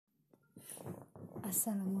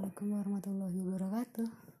Assalamualaikum warahmatullahi wabarakatuh.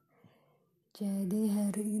 Jadi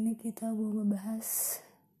hari ini kita mau ngebahas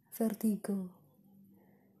Vertigo.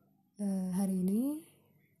 Hari ini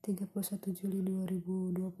 31 Juli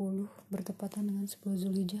 2020 bertepatan dengan 10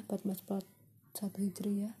 Zulhijjah 1441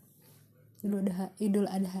 Hijriah. Idul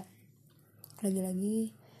Adha.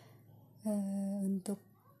 Lagi-lagi untuk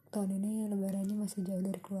tahun ini lebarannya masih jauh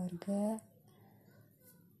dari keluarga.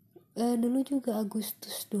 Dulu juga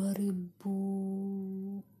Agustus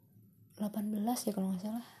 2018 ya kalau nggak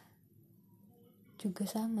salah juga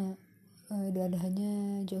sama, Idul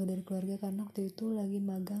Adhanya jauh dari keluarga karena waktu itu lagi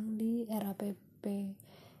magang di RAPP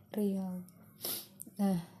Riau.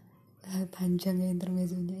 Panjang ya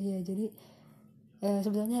intermezzonya. Iya, jadi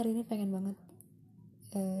sebetulnya hari ini pengen banget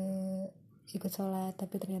ikut sholat,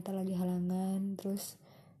 tapi ternyata lagi halangan. Terus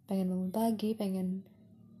pengen bangun pagi, pengen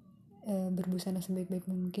berbusana sebaik-baik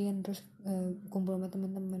mungkin, terus kumpul sama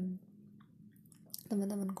teman-teman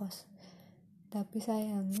kos. Tapi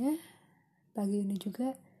sayangnya pagi ini juga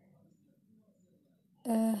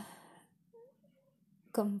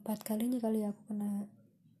keempat kalinya kali aku kena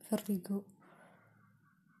vertigo.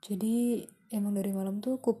 Jadi emang dari malam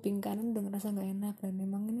tuh kuping kanan udah ngerasa nggak enak, dan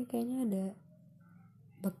emang ini kayaknya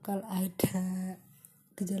bakal ada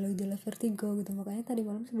gejala-gejala vertigo gitu. Makanya tadi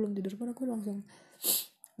malam sebelum tidur pun aku langsung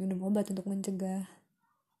minum obat untuk mencegah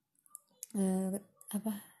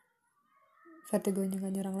vertigonya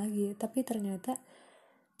gak nyerang lagi. Tapi ternyata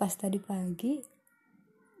pas tadi pagi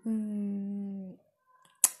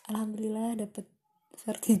alhamdulillah dapet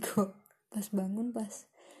vertigo pas bangun, pas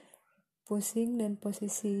pusing dan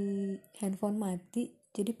posisi handphone mati.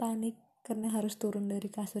 Jadi panik karena harus turun dari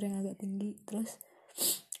kasur yang agak tinggi, terus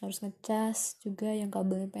harus ngecas juga yang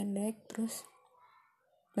kabelnya pendek, terus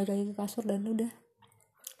balik lagi ke kasur. Dan udah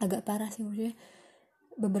agak parah sih, maksudnya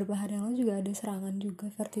beberapa hari yang lalu juga ada serangan juga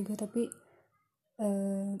vertigo, tapi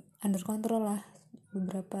under control lah.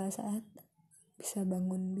 Beberapa saat bisa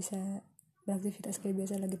bangun, bisa beraktivitas kayak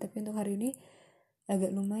biasa lagi. Tapi untuk hari ini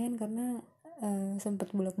agak lumayan karena sempat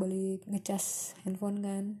bolak-balik ngecas handphone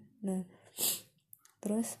kan. Nah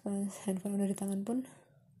terus pas handphone udah di tangan pun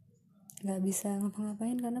nggak bisa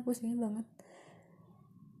ngapa-ngapain karena pusingnya banget,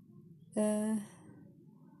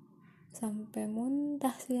 sampai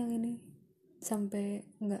muntah sih yang ini, sampai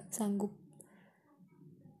nggak sanggup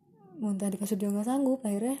muntah di kasur juga nggak sanggup.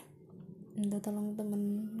 Akhirnya minta tolong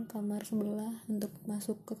temen kamar sebelah untuk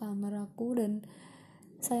masuk ke kamar aku, dan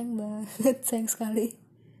sayang sekali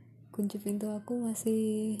kunci pintu aku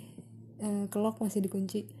masih kelok, masih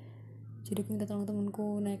dikunci. Jadi aku minta tolong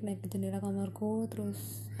temenku naik ke jendela kamarku,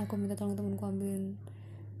 terus aku minta tolong temenku ambilin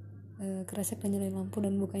kresek dan nyalain lampu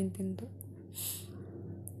dan bukain pintu.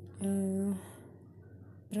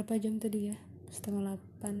 Berapa jam tadi ya,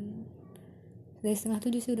 7:30. Dari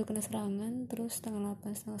 7:30 sih udah kena serangan, terus 7:30,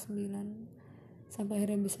 8:30, sampai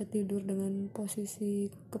akhirnya bisa tidur dengan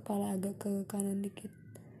posisi kepala agak ke kanan dikit,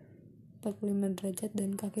 45 derajat,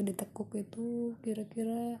 dan kaki ditekuk. Itu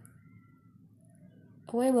kira-kira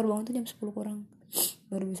baru bangun tuh jam 10 kurang,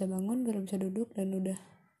 baru bisa bangun, baru bisa duduk, dan udah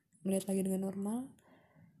melihat lagi dengan normal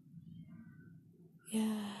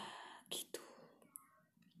ya gitu.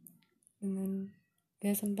 Dengan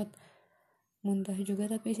ya sempat muntah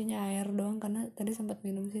juga, tapi isinya air doang karena tadi sempat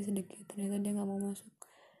minum sih sedikit, ternyata dia nggak mau masuk.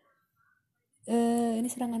 Ini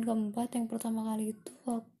serangan keempat. Yang pertama kali itu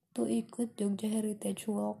waktu ikut Jogja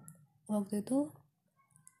Heritage Walk, waktu itu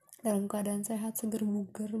dalam keadaan sehat, seger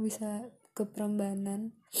bugar, bisa ke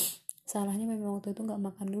Prambanan. Salahnya memang waktu itu nggak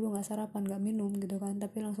makan dulu, nggak sarapan, nggak minum gitu kan,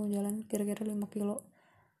 tapi langsung jalan kira-kira 5 kilo.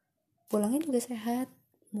 Pulangnya juga sehat,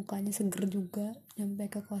 mukanya seger juga. Nyampe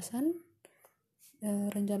ke kosan,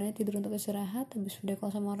 rencananya tidur untuk istirahat, habis udah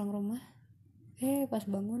call sama orang rumah, pas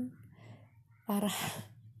bangun parah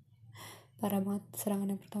banget. Serangan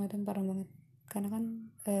yang pertama itu parah banget karena kan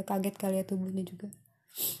kaget kali ya tubuhnya juga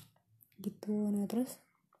gitu. Nah terus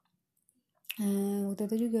waktu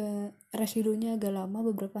itu juga residunya agak lama,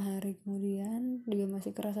 beberapa hari kemudian juga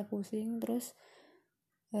masih kerasa pusing. Terus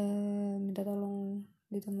minta tolong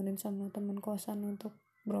ditemenin sama teman kosan untuk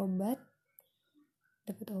berobat,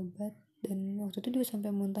 dapat obat, dan waktu itu juga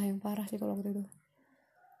sampai muntah yang parah sih kalau waktu itu.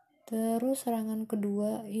 Terus serangan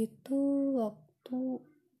kedua itu waktu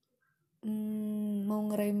mau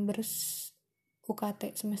nge-reimburse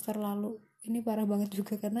UKT semester lalu. Ini parah banget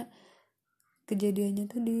juga karena kejadiannya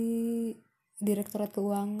tuh di Direktorat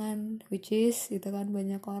Keuangan, which is itu kan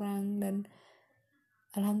banyak orang, dan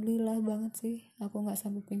alhamdulillah banget sih aku nggak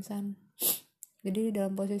sampai pingsan. Jadi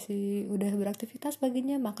dalam posisi udah beraktivitas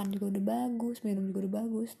paginya, makan juga udah bagus, minum juga udah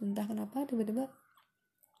bagus, entah kenapa tiba-tiba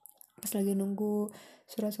pas lagi nunggu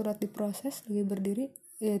surat-surat diproses, lagi berdiri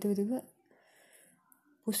ya tiba-tiba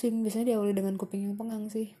pusing. Biasanya diawali dengan kuping yang pengang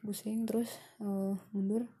sih, pusing terus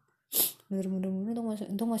mundur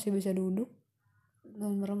untuk masih bisa duduk,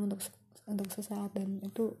 merem untuk sesaat, dan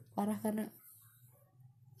itu parah karena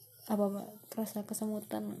terasa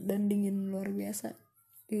kesemutan dan dingin luar biasa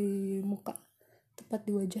di muka, tepat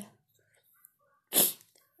di wajah.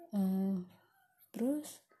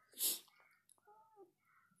 Terus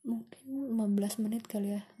mungkin 15 menit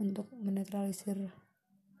kali ya untuk menetralisir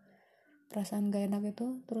perasaan gak enak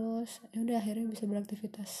itu. Terus ya udah, akhirnya bisa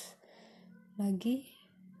beraktivitas lagi,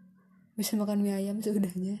 bisa makan mie ayam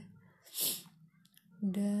seudahnya.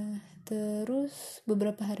 Udah. Terus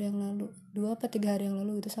beberapa hari yang lalu, 2-3 hari yang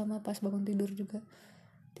lalu itu sama pas bangun tidur juga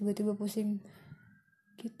tiba-tiba pusing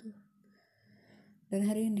gitu. Dan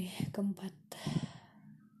hari ini keempat,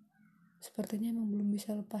 sepertinya emang belum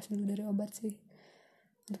bisa lepas dulu dari obat sih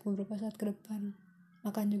untuk beberapa saat ke depan.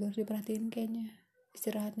 Makan juga harus diperhatiin kayaknya,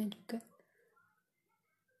 istirahatnya juga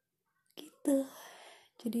gitu.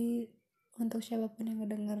 Jadi untuk siapapun yang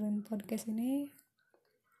ngedengerin podcast ini,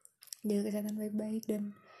 jaga kesehatan baik-baik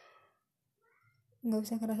dan nggak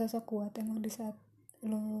usah ngerasa sok kuat. Emang di saat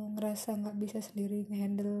lo ngerasa nggak bisa sendiri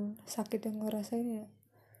ngehandle sakit yang lo rasain, ya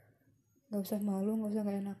nggak usah malu, nggak usah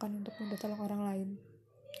nggak enakan untuk minta tolong orang lain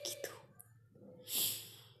gitu.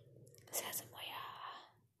 Sehat semua ya.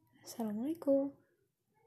 Assalamualaikum.